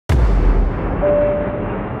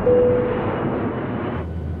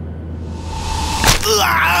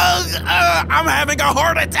I'm having a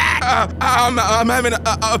heart attack. I'm having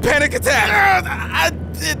a panic attack.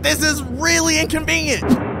 This is really inconvenient.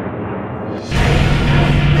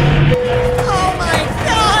 Oh my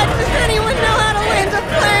God! Does anyone know how to land a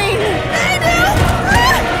plane? They do!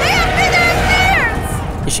 They have big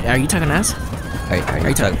ass beards! Are you talking to us? Are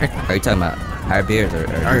you talking about our beards or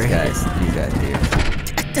these guys' beards?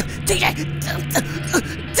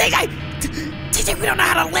 TJ, we don't know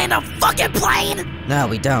how to land a fucking plane! No,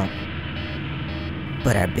 we don't.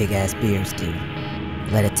 But our big ass beards do.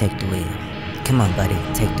 Let it take the wheel. Come on, buddy,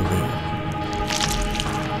 take the wheel.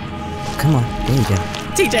 Come on, there you go.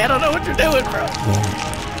 TJ, I don't know what you're doing, bro. Yeah,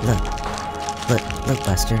 look,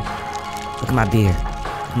 Buster. Look at my beard.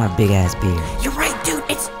 Look at my big ass beard. You're right, dude.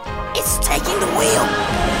 It's taking the wheel.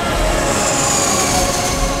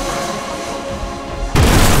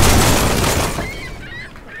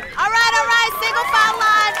 All right, single file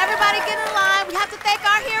line. Everybody get in line. We have to thank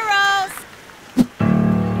our heroes.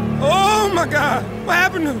 Oh my God, what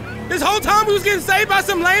happened to him? This whole time we was getting saved by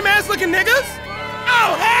some lame ass looking niggas?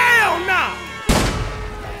 Oh hell nah!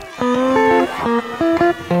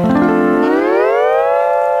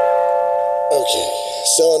 Okay,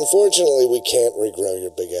 so unfortunately we can't regrow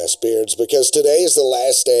your big ass beards because today is the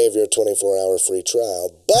last day of your 24-hour free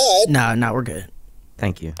trial, but... No, we're good.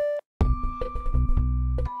 Thank you.